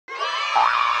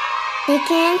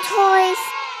CKN toys.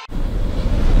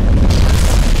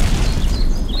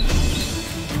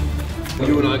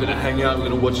 You and I are going to hang out, we're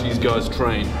going to watch these guys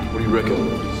train. What do you reckon?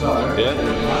 So, yeah?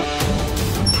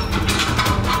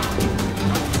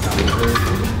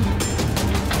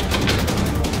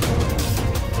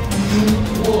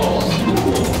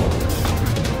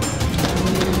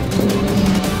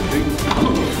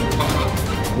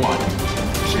 One,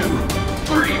 two,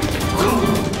 three, go!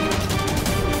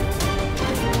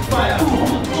 Fire!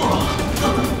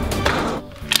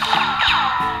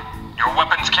 Your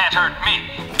weapons can't hurt me.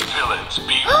 Villains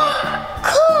be.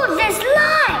 Cool, there's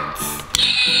lights!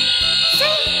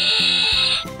 See?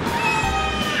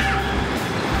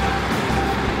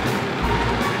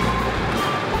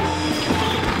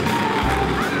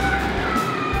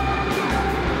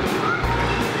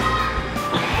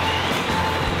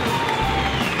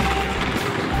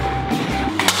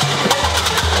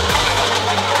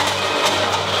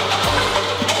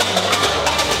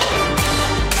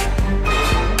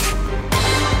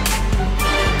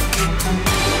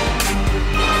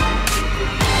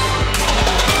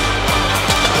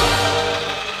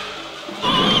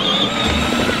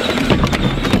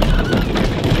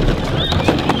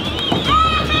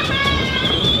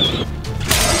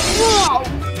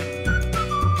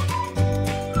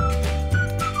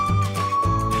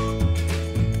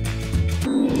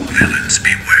 Villains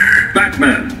beware.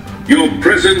 Batman, your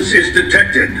presence is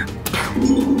detected.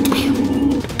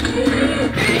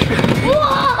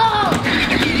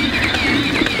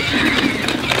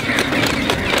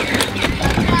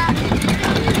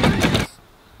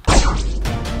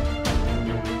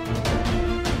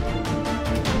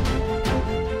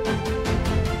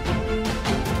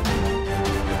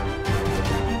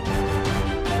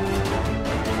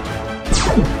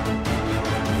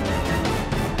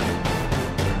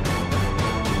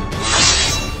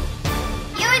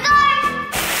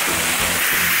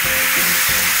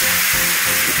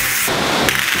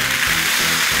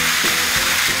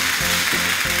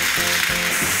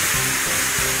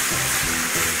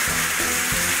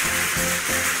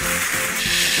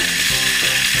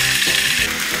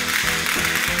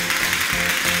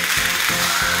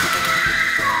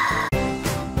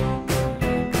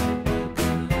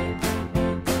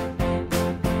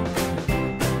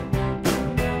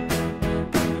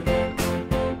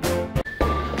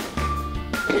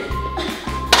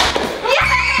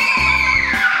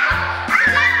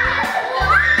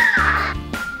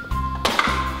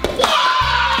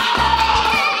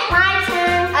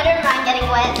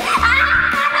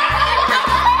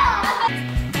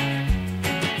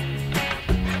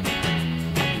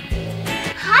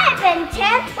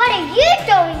 What are you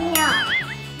doing here?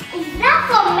 Is that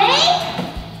for me?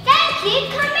 Thank you,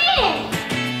 come in.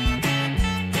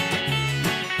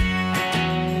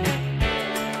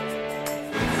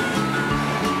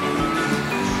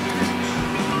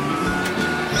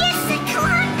 Yes, come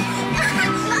on.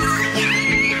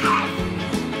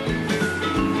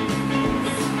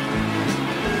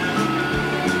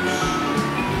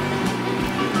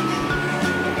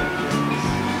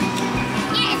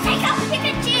 Oh, yes, I got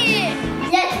Pikachu.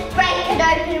 Let's break it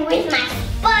open with my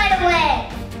Spiderman.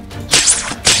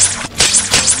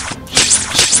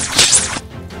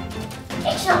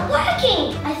 It's not working.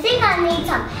 I think I need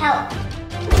some help.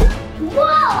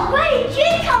 Whoa, where did you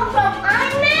come from,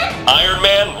 Iron Man? Iron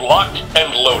Man locked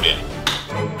and loaded.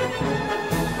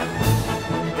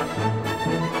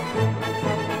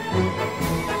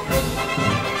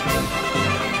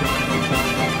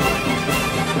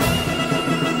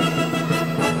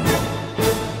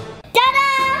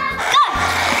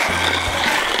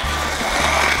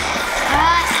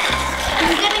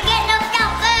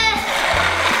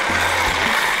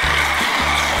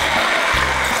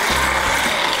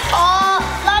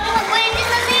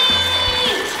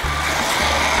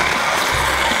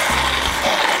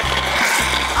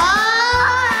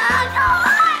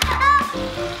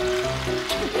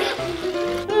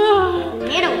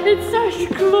 It's so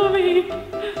screwy.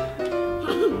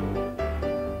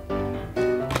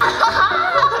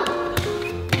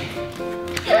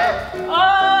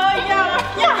 Oh, yeah,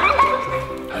 yeah.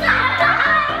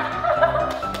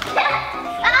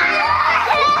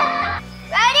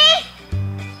 Ready?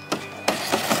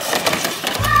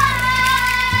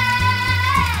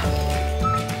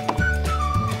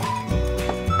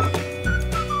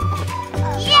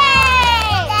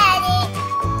 Yay! Daddy.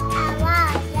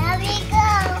 There we go.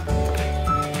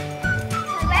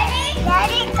 Ready?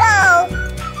 Daddy, go.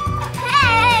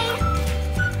 Okay.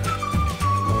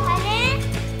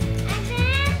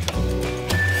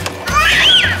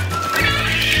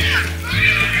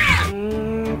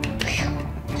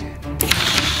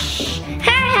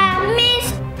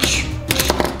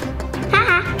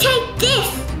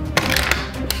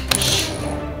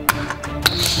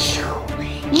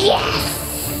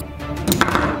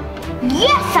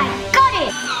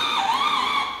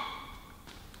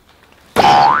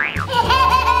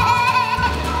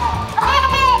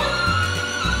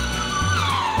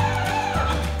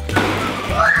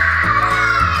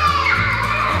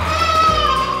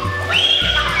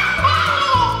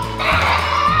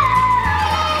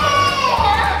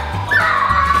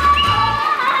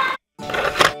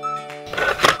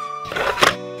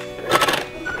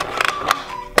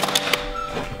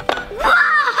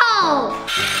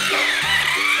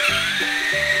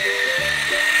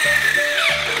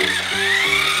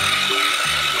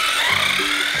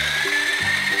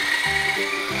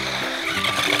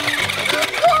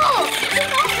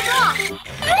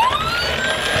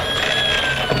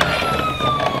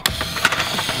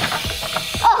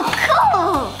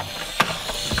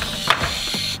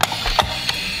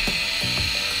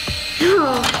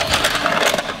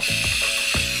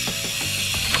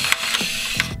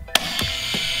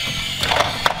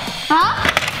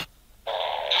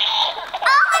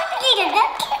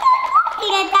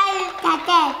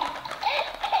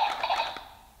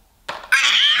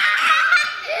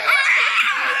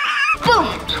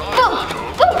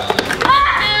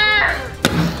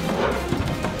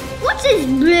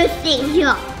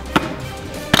 here.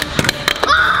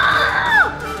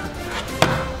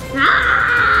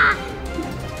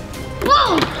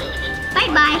 Boom!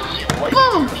 Bye-bye.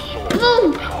 Boom! Boom!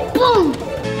 Boom!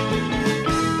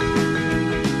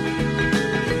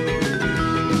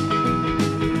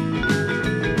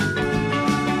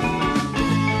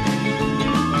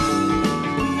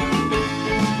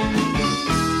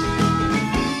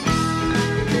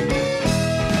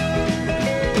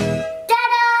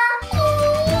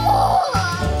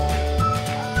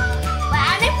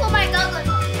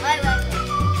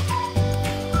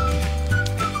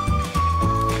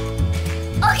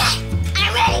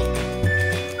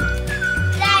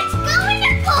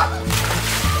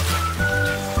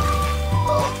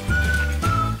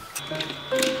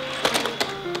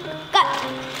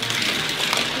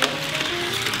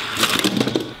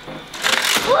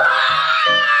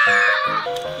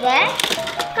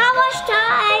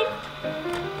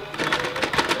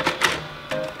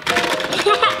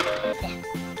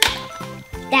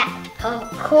 Oh,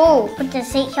 cool. Put the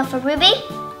seat here for Ruby.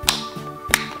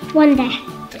 One there.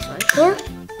 This one here.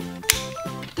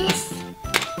 This.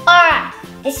 Alright,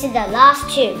 this is the last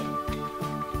two.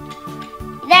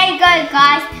 There you go,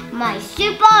 guys. My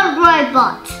super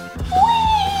robot.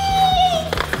 Whee!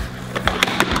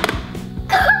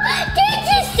 Did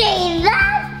you see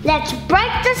that? Let's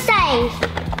break the safe.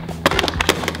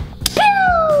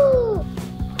 Pew!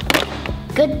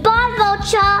 Goodbye,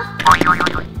 Vulture.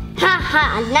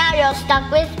 Haha, now you're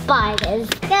stuck with spiders.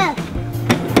 Go.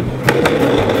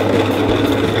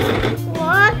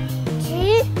 1,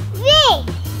 2, 3.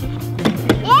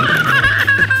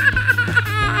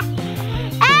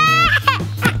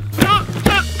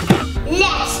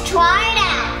 Let's try it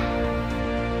out.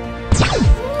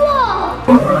 Whoa!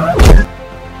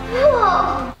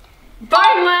 Whoa!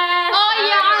 Spiderman! Oh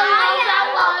yeah, I love that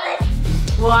one.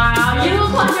 Wow, you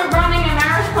look like you're running a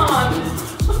marathon.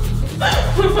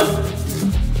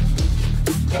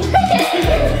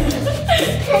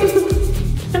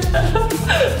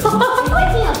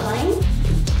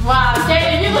 Wow,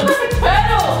 Jaden, you look like a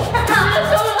turtle.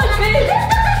 You look like this.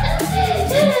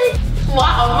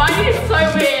 Wow, mine is so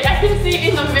weird. I can see it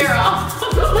in the mirror.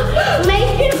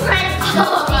 Make it red.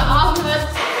 Oh, my arm hurts.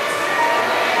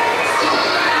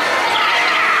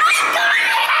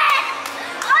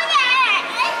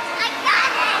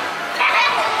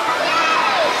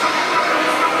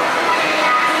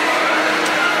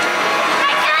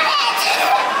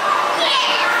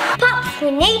 We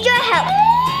need your help.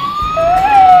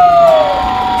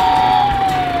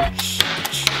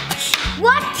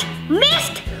 What?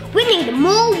 Missed? We need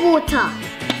more water.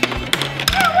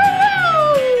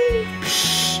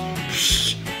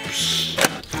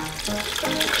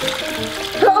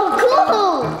 Oh,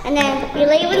 cool. And then you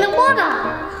leave in the water.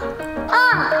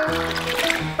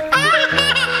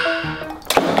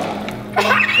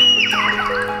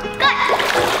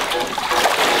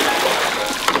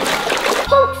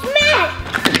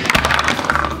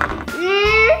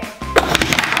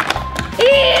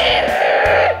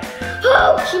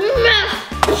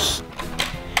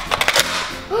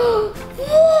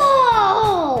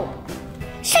 Whoa!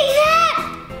 See that?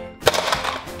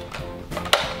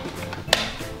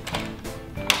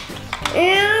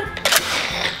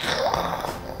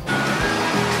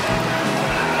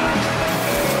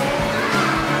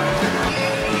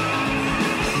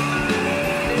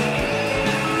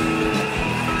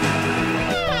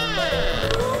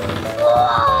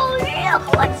 Whoa! Look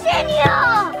what's in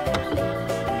here!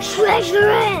 Treasure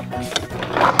X!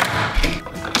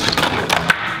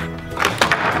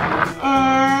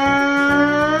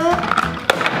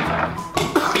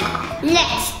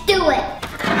 Let's do it!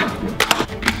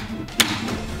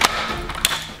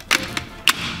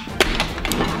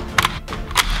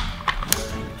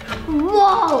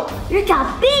 Whoa! Look how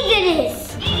big it is!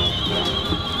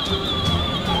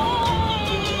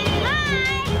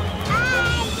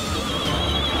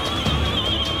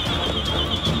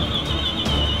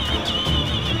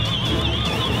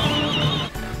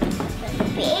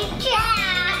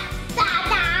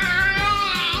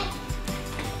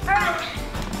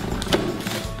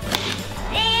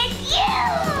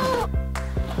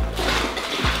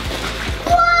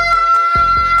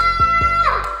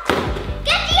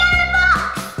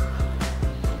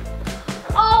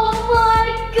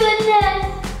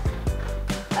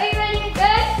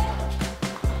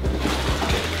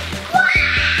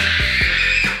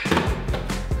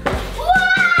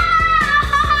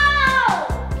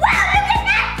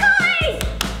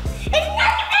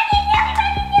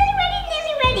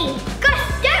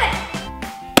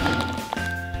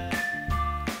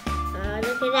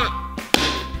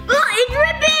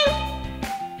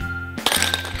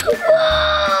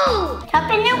 Whoa! Top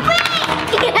in the wing!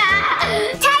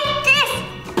 Take this!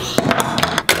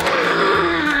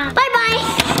 Bye-bye!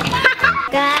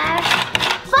 Guys,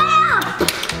 fire!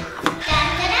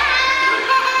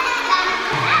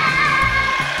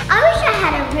 I wish I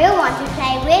had a real one to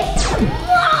play with.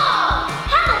 Whoa!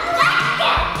 How did that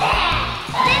get there?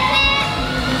 Flip it!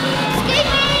 Scoop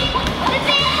it! Flip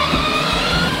it!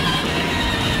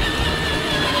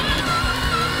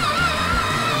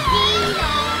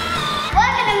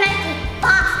 We're gonna make it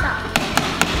faster.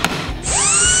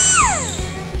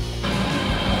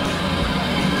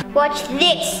 Watch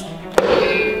this.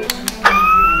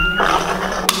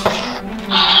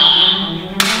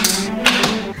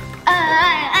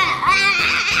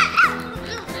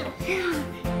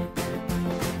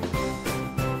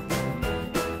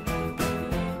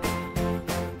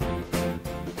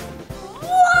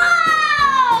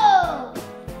 Whoa!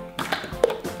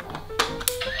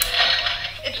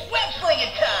 It's web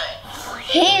slinging time!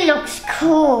 He looks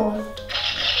cool.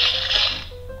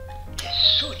 This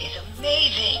suit is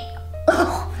amazing!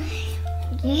 Oh,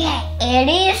 yeah, it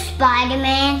is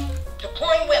Spiderman.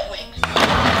 Deploying web wings.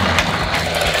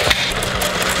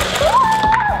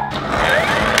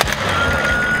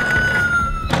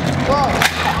 Whoa.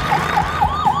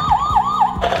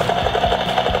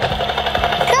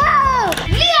 Go!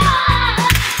 Yeah!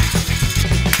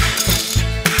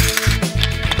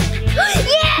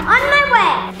 Yeah, on my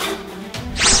way.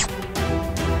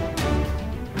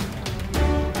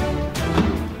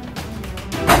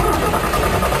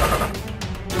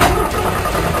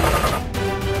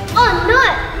 Oh no,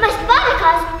 my spider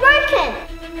car is broken.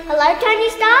 Hello, Tony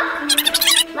Stark?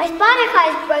 My spider car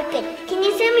is broken. Can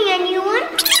you send me a new one?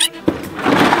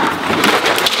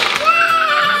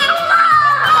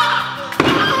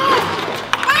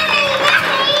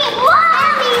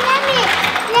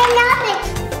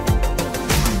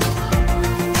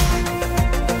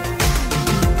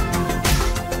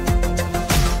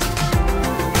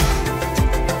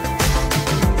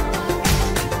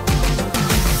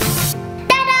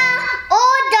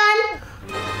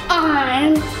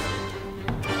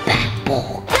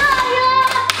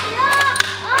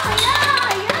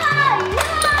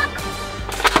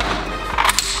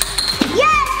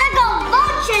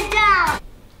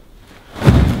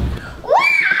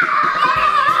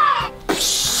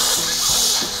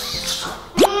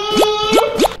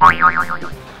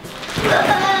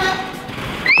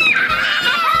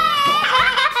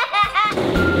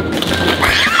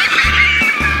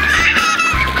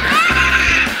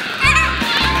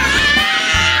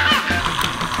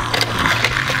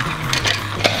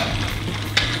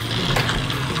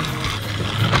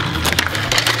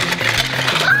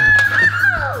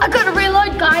 I gotta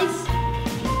reload, guys.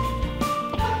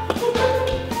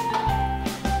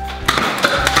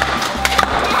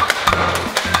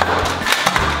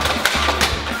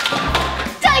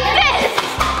 Take this!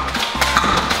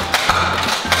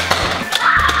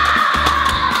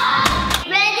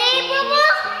 Ready, Boo Boo?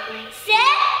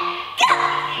 Set, go!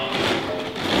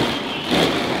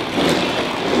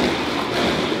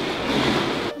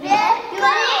 Yeah, you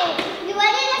ready? You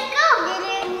ready? Let's go!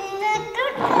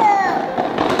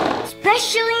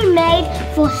 Specially made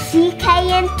for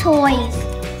CKN toys.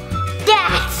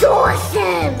 That's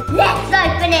awesome! Let's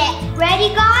open it. Ready,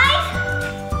 guys?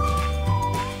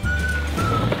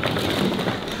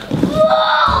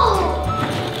 Whoa!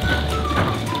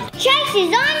 Chase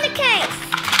is on the case.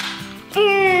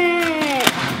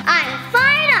 I'm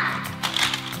fired up.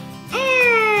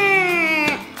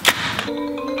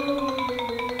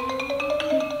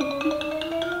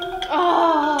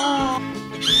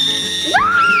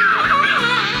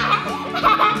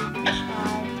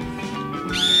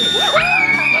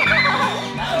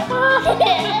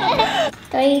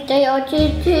 Three, or two.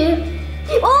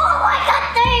 Oh, I got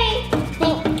three. I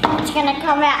think it's gonna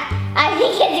come out. I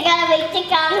think it's gonna be to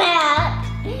come out.